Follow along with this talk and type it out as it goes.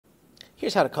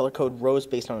Here's how to color code rows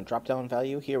based on a drop-down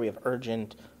value. Here we have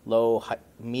urgent, low, high,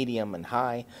 medium, and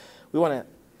high. We want to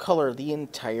color the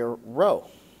entire row.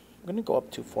 I'm going to go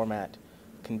up to Format,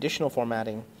 Conditional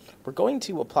Formatting. We're going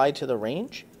to apply to the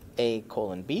range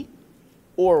A:B,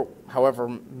 or however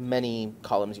many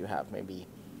columns you have, maybe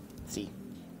C.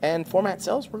 And Format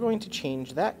Cells, we're going to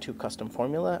change that to Custom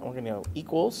Formula, and we're going to go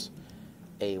equals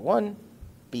A1,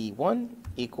 B1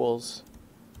 equals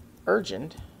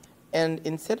urgent. And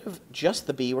instead of just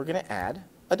the B, we're going to add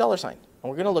a $sign. And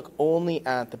we're going to look only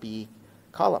at the B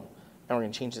column. And we're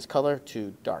going to change this color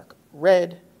to dark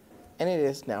red. And it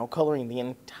is now coloring the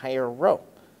entire row.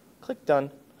 Click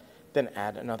Done. Then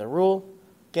add another rule.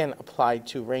 Again, apply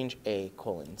to range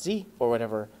A:Z, or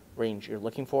whatever range you're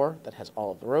looking for that has all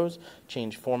of the rows.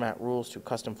 Change format rules to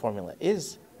custom formula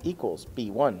is equals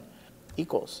B1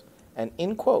 equals. And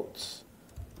in quotes,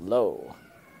 low.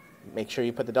 Make sure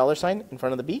you put the $sign in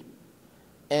front of the B.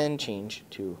 And change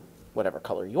to whatever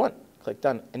color you want. Click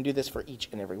Done, and do this for each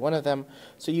and every one of them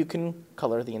so you can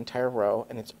color the entire row,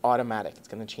 and it's automatic. It's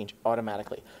going to change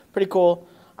automatically. Pretty cool.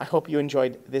 I hope you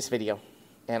enjoyed this video,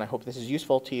 and I hope this is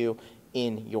useful to you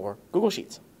in your Google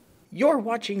Sheets. You're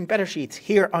watching Better Sheets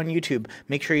here on YouTube.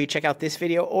 Make sure you check out this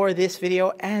video or this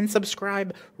video and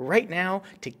subscribe right now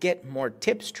to get more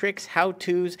tips, tricks,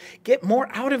 how-tos, get more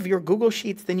out of your Google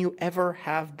Sheets than you ever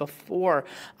have before.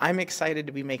 I'm excited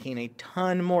to be making a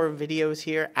ton more videos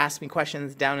here. Ask me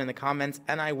questions down in the comments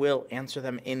and I will answer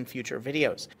them in future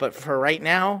videos. But for right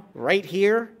now, right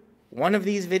here, one of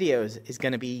these videos is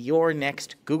going to be your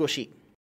next Google Sheet.